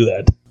somebody do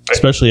that,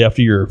 especially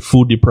after you're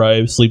food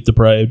deprived, sleep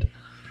deprived.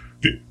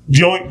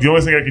 The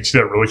only thing I could see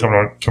that really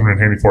coming in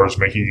handy for is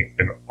making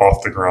an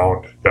off the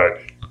ground bed,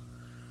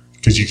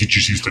 because you could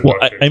just use the. Well,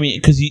 I mean,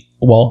 because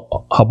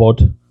how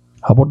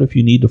about if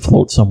you need to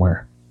float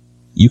somewhere,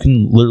 you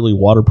can literally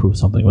waterproof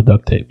something with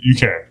duct tape. You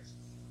can,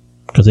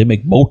 because they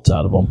make boats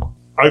out of them.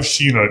 I've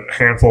seen a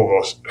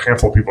handful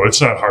of people.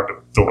 It's not hard to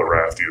build a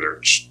raft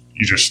either.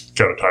 You just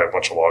got to tie a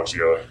bunch of logs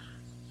together.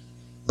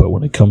 But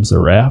when it comes to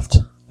raft,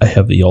 I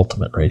have the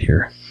ultimate right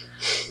here.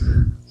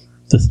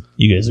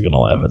 You guys are gonna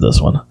laugh at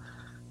this one.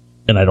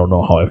 And I don't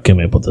know how I came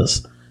up with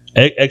this.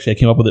 Actually, I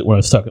came up with it when I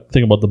was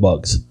thinking about the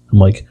bugs. I'm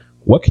like,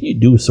 what can you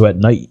do so at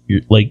night,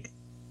 you're like,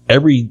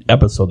 every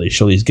episode they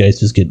show these guys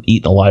just getting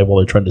eaten alive while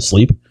they're trying to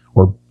sleep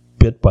or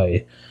bit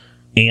by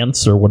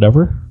ants or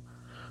whatever.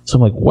 So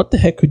I'm like, what the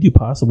heck could you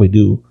possibly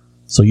do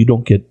so you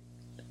don't get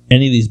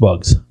any of these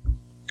bugs?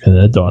 And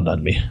then it dawned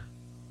on me.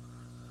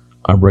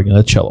 I'm bringing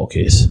a cello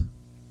case.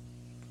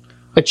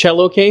 A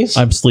cello case?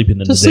 I'm sleeping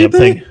in To the sleep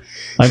damn in? thing.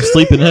 I'm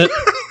sleeping in it.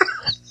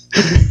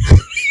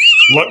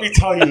 Let me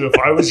tell you, if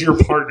I was your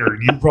partner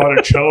and you brought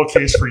a cello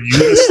case for you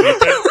to sleep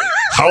in,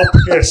 how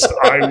pissed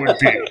I would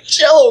be.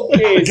 Cello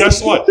case.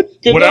 Guess what?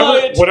 Good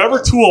night. Whatever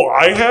tool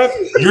I have,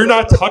 you're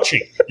not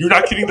touching. You're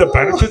not getting the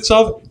benefits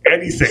of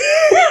anything.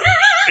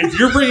 If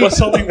you're bringing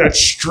something that's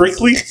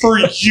strictly for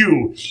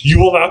you, you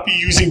will not be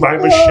using my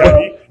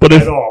machete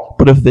at all.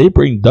 But if they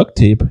bring duct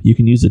tape, you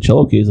can use the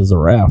cello case as a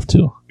raft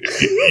too.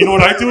 You know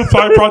what I do if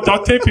I brought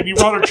duct tape and you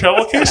brought a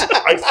cello case?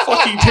 I'd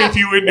fucking tape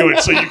you into it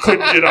so you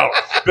couldn't get out.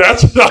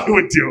 That's what I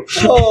would do.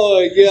 Oh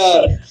my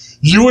god.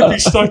 You would be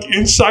stuck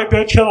inside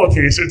that cello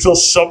case until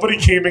somebody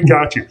came and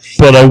got you.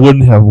 But I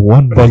wouldn't have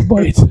one bug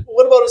bite.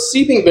 What about a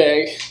sleeping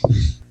bag?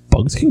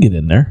 Bugs can get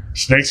in there.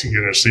 Snakes can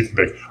get in a sleeping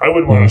bag. I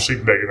wouldn't want a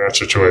sleeping bag in that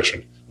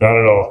situation. Not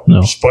at all.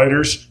 No.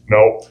 Spiders?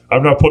 No.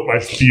 I'm not putting my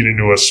feet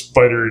into a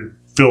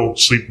spider-filled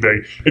sleeping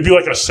bag. It'd be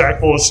like a sack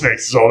full of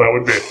snakes is all that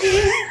would be.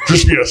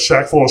 Just be a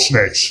sack full of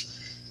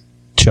snakes.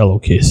 Cello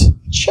case.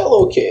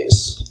 Cello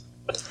case.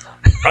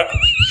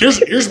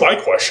 Here's my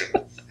question.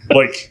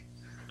 Like,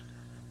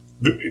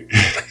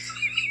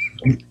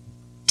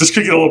 this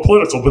could get a little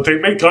political, but they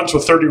make guns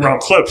with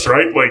 30-round clips,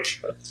 right?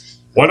 Like,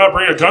 why not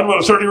bring a gun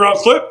with a 30-round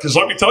clip? Because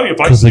let me tell you, if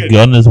I Because the get,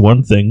 gun is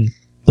one thing,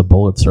 the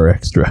bullets are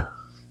extra.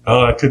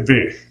 it could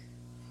be.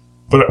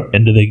 But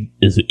And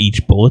is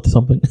each bullet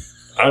something?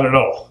 I don't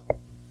know.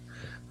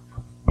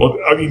 Well,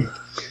 I mean,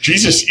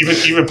 Jesus,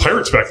 even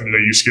pirates back in the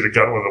day used to get a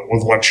gun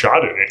with one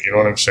shot in it. You know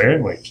what I'm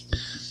saying? Like,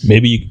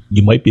 Maybe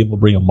you might be able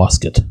to bring a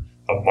musket.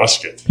 a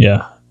musket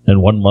Yeah,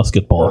 and one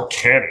musket or a ball.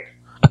 cannon.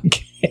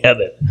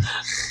 Can it?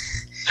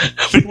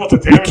 Think about the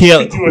damage you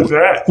can do with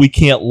that. We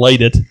can't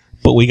light it,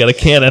 but we got a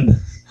cannon.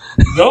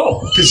 No,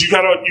 because you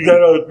got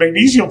a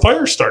magnesium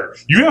fire starter.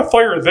 You have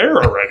fire there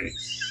already.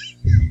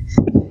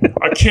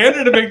 A cannon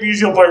and a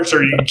magnesium fire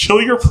starter. You can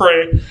kill your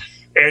prey,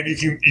 and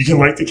you can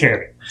light the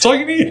cannon. That's all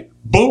you need.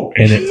 Boom,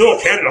 and you can fill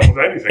a cannon up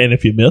with anything. And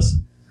if you miss,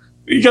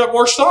 You got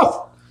more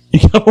stuff.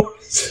 you got more.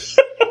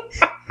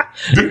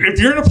 Dude, if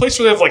you're in a place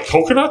where they have like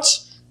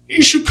coconuts,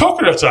 you shoot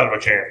coconuts out of a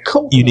cannon.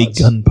 You need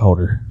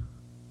gunpowder.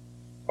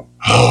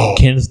 Oh,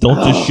 Cannons don't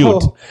just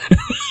shoot.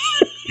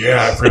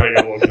 yeah, I forgot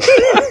your little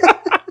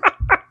gun.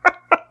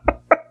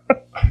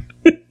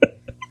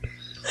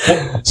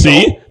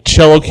 See,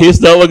 cello case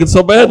not looking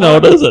so bad now,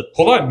 does it?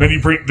 Hold on. Then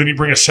you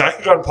bring a sack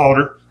of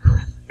gunpowder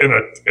in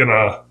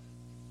a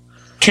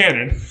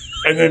cannon,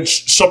 and then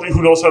somebody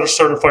who knows how to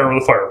start a fire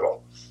with a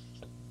fireball.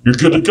 You're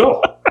good to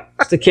go.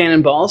 Is the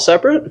cannonball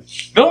separate?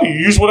 No, you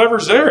use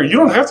whatever's there. You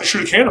don't have to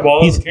shoot a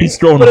cannonball. He's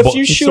throwing, But a, if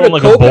you he's shoot throwing a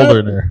like a boulder in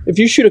coconut, there. if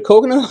you shoot a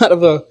coconut out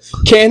of a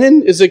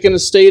cannon, is it going to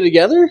stay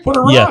together? Put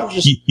a rock.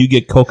 Yeah, you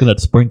get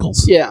coconut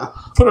sprinkles. Yeah.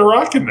 Put a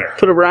rock in there.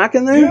 Put a rock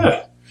in there?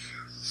 Yeah.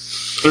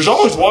 There's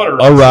always water.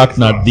 A rock,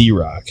 not the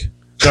rock.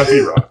 Not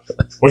the rock.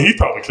 Well, he'd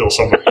probably kill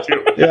somebody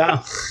too.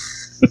 Yeah.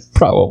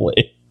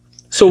 Probably.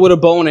 So would a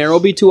bow and arrow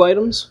be 2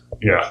 items?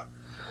 Yeah.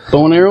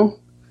 Bow and arrow?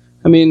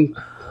 I mean,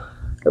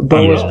 a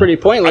bow is pretty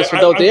pointless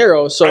without the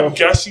arrow, so... I'm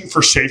guessing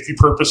for safety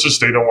purposes,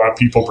 they don't want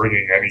people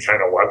bringing any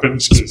kind of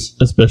weapons. 'Cause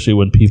Especially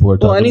when people are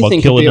Well, talking about anything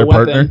could killing be a their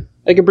weapon. partner.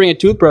 I could bring a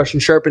toothbrush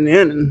and sharpen the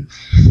end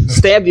and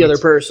stab the other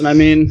person. I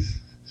mean,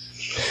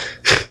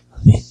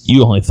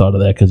 You only thought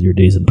of that because your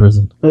days in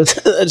prison.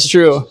 that's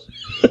true.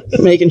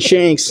 Making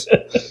shanks. by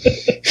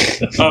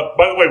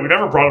the way, we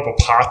never brought up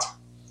a pot.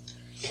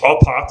 I'll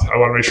pot. I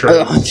want to make sure.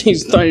 Oh,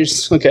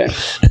 geez, okay.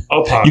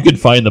 I'll pot. You can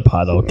find the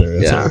pot out there.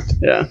 It's Yeah, all-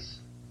 yeah.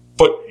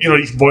 But,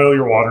 you can boil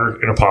your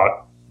water in a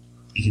pot.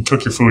 You can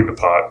cook your food in a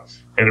pot.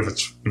 And if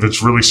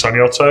it's really sunny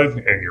outside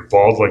and you're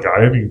bald like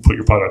I am, you can put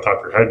your pot on top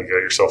of your head and get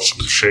yourself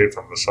some shade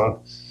from the sun.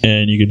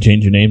 And you can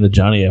change your name to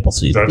Johnny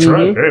Appleseed. That's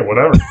right. Hey,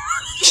 whatever.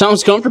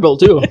 Sounds comfortable,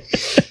 too.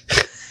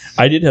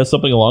 I did have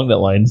something along that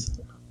lines.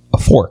 A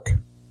fork.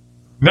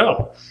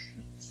 No,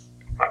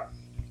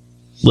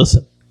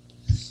 Listen,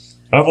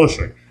 I'm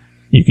listening.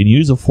 you can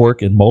use a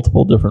fork in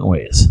multiple different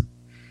ways.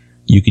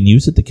 You can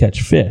use it to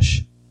catch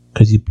fish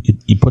because you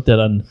put that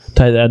on,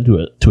 tie that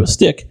onto to a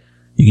stick.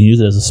 You can use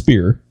it as a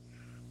spear.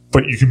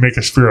 But you can make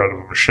a spear out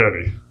of a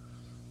machete.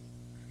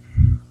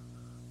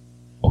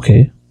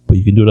 Okay, but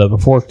you can do it out of a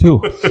fork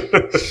too.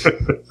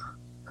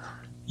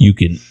 You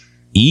can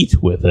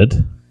eat with it.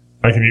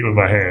 I can eat with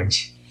my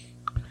hands.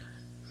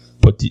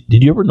 But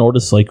did you ever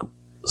notice, like,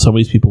 some of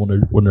these people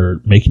when they're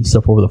making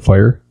stuff over the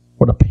fire,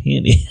 what a pain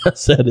in the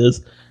ass that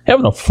is?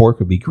 Having a fork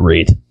would be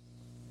great.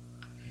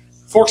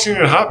 Forks ain't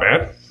even hot,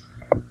 man.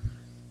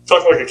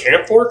 Talking like a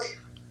camp fork?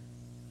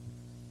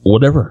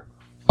 Whatever,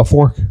 a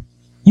fork.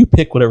 You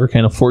pick whatever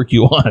kind of fork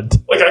you want.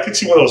 Like, I could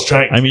see one of those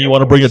giant... I mean, you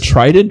want to bring a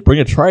trident? Bring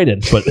a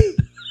trident, but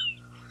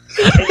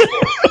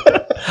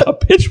a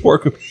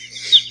pitchfork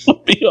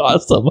would be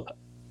awesome.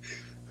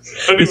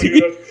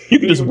 You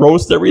can just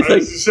roast I everything.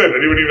 was just saying,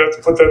 anyone even have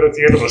to put that at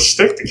the end of a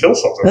stick to kill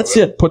something. That's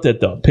it. Put that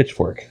down.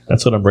 Pitchfork.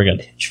 That's what I'm bringing.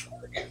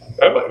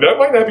 That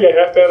might not be a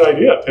half bad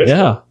idea. Pitchfork.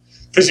 Yeah.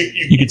 Because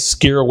You could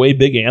scare away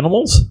big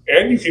animals.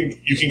 and you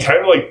can kind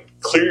of like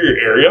clear your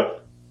area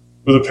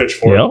with a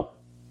pitchfork. Yeah.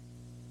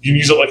 You can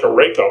use it like a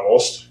rake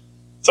almost.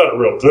 It's not a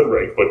real good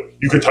rake, but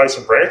you could tie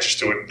some branches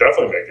to it and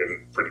definitely make it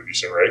a pretty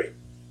decent rake.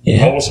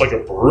 Yeah. Almost like a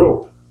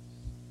broom.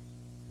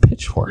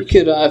 Pitchfork. You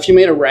could, if you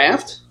made a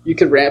raft, you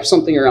could wrap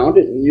something around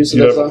it and use it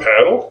You as have a a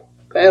paddle.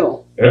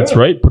 paddle. Yeah. That's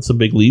right. Put some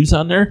big leaves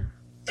on there.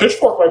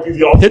 Pitchfork might be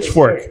the ultimate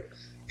Pitchfork. thing.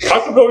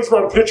 How come nobody's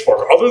brought a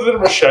pitchfork? Other than a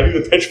machete,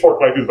 the pitchfork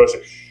might be the best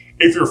thing.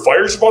 If your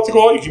fire's about to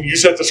go out, you can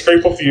use that to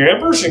scrape up the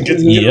embers and get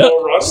it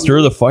all running.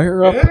 Stir the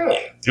fire up. Yeah,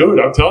 dude,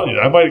 I'm telling you,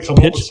 I might have come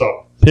up with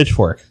something.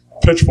 Pitchfork.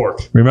 Pitchfork.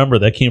 Remember,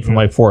 that came from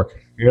my fork.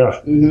 Yeah,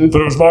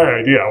 but it was my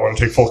idea. I want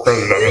to take full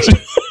credit on this.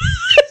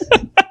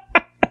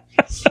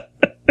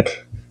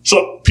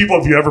 So, people,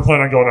 if you ever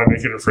plan on going on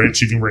Naked and Afraid,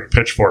 see if you can bring a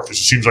pitchfork because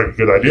it seems like a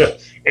good idea.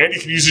 And you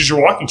can use it as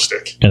your walking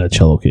stick. And a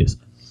cello case.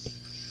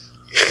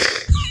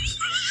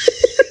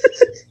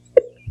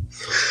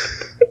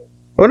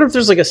 I wonder if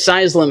there's like a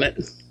size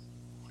limit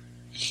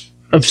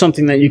of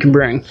something that you can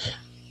bring.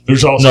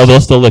 There's also No,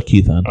 they'll still let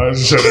Keith on. I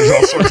was just saying, there's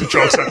all sorts of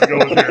jokes that can go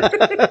with here.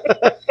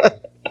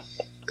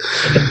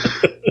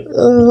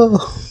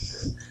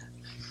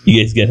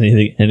 You guys got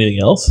anything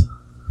else?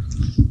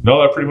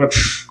 No, that pretty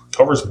much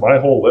covers my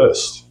whole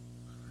list.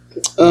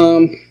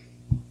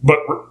 But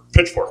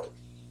pitchfork.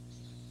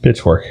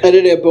 Pitchfork. I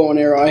did have bow and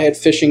arrow. I had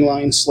fishing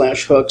lines /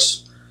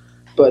 hooks,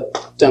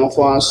 but dental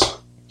floss.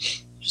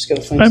 Just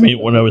gotta find. I mean,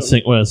 when I was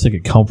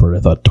thinking comfort, I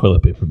thought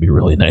toilet paper would be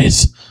really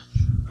nice.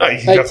 You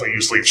can definitely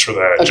use leaves for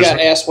that. I've got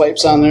ass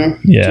wipes on there.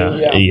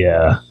 Yeah, too,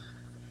 yeah.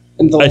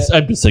 And the,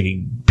 I'm just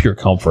thinking pure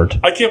comfort.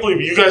 I can't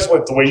believe you guys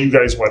went the way you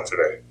guys went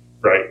today,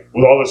 right?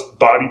 With all this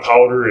body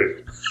powder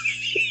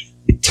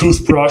and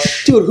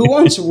toothbrush. dude, who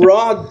wants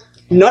raw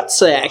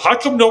nutsack? How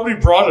come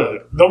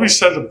nobody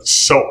said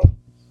soap?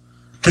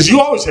 Because you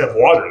always have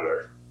water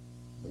there.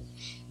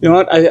 You know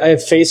what? I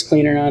have face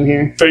cleaner on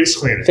here. Face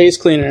cleaner. Face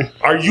cleaner.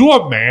 Are you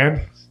a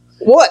man?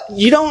 What?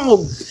 You don't know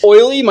how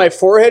oily my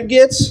forehead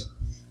gets?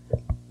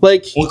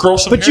 Like, Well, grow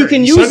some but hair. you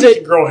can said use you it.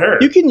 can grow hair.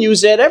 You can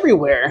use that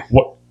everywhere.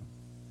 What?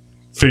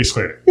 Face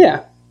cleaner.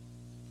 Yeah,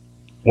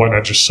 Why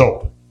not just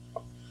soap?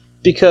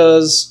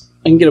 because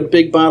I can get a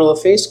big bottle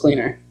of face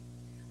cleaner.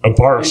 A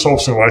bar of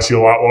soap's going to last you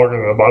a lot longer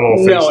than a bottle of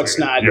face No, cleaner. it's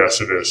not.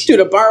 Yes, it is. Dude,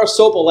 a bar of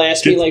soap will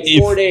last me like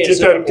 4 days. get if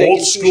that I'm taking old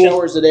 2 school-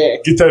 showers a day.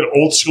 Get that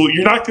old school.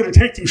 You're not going to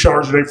take 2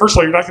 showers a day. First of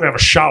all, you're not going to have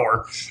a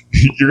shower.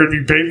 You're going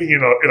to be bathing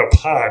in a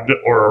pond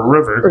or a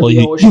river. Well,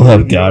 the ocean. you'll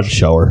have God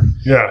shower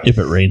Yeah. if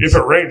it rains. If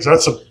it rains,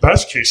 that's the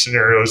best case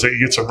scenario is that you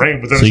get some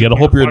rain. But then So you got to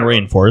hope you're in the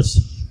rain. rainforest.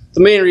 The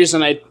main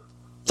reason I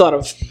thought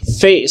of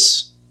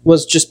face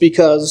was just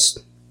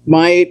because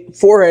my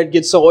forehead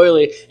gets so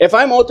oily. If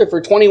I'm out there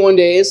for 21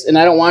 days and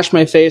I don't wash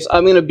my face,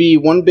 I'm going to be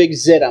one big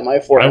zit on my I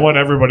forehead. want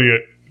everybody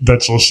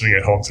that's listening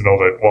at home to know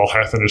that while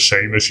Hathan is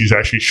saying this, he's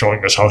actually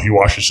showing us how he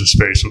washes his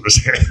face with his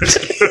hands.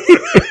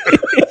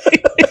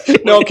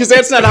 No, because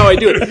that's not how I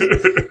do it.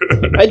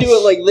 I do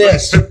it like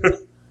this.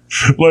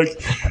 Like,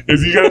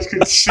 if you guys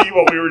could see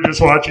what we were just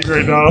watching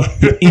right now.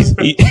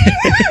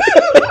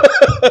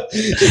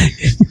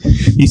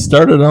 He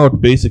started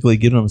out basically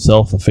giving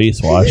himself a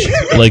face wash,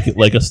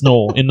 like a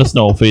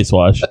snow face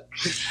wash,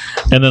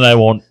 and then I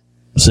won't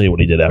say what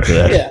he did after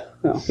that. Yeah,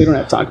 no, we don't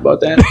have to talk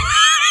about that.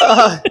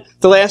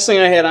 The last thing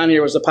I had on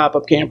here was a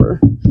pop-up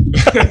camper.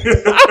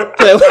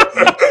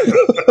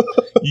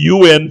 You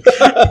win.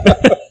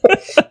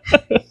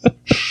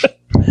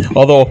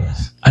 Although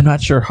I'm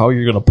not sure how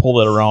you're going to pull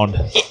that around.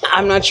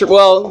 I'm not sure.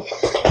 Well,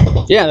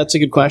 yeah, that's a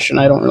good question.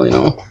 I don't really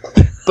know.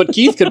 But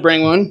Keith could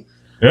bring one.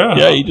 Yeah.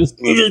 Yeah, you just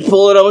You just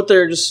pull it out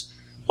there. Just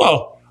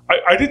Well,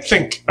 I did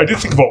think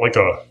about like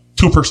a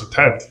 2-person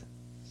tent.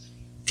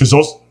 Because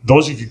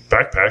those you could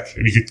backpack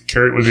and you could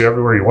carry it with you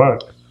everywhere you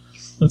want.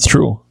 That's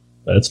true.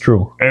 That's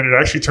true. And it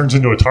actually turns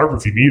into a tarp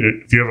if you need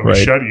it. If you have a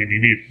machete and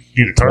you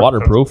need a tarp.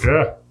 Waterproof.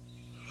 Yeah.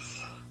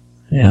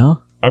 Yeah.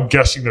 I'm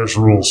guessing there's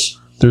rules.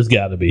 There's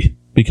got to be,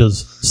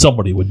 because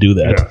somebody would do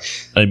that. Yeah.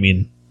 I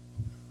mean,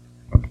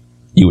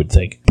 you would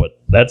think. But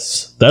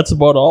that's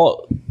about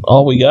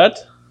all we got,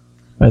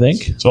 I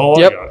think. That's all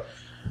Yep. I got.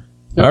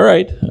 All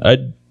right. I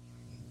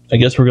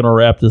guess we're going to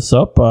wrap this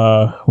up.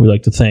 We'd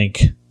like to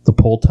thank the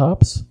Pull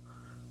Tops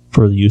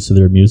for the use of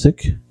their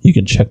music. You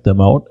can check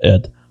them out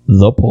at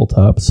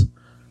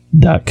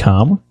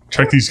thepulltops.com.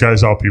 Check these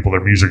guys out, people. Their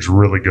music's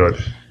really good.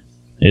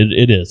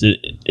 It is. It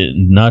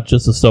not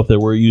just the stuff that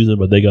we're using,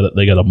 but they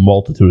got a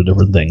multitude of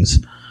different things.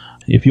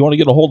 If you want to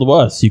get a hold of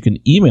us, you can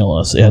email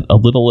us at a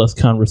little less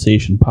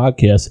conversation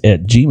podcast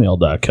at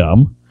gmail.com.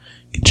 You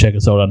can check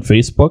us out on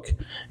Facebook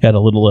at a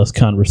little less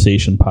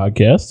conversation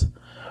podcast,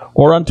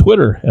 or on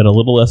Twitter at a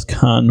little less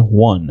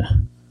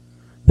con1.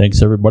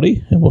 Thanks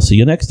everybody, and we'll see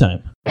you next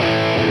time.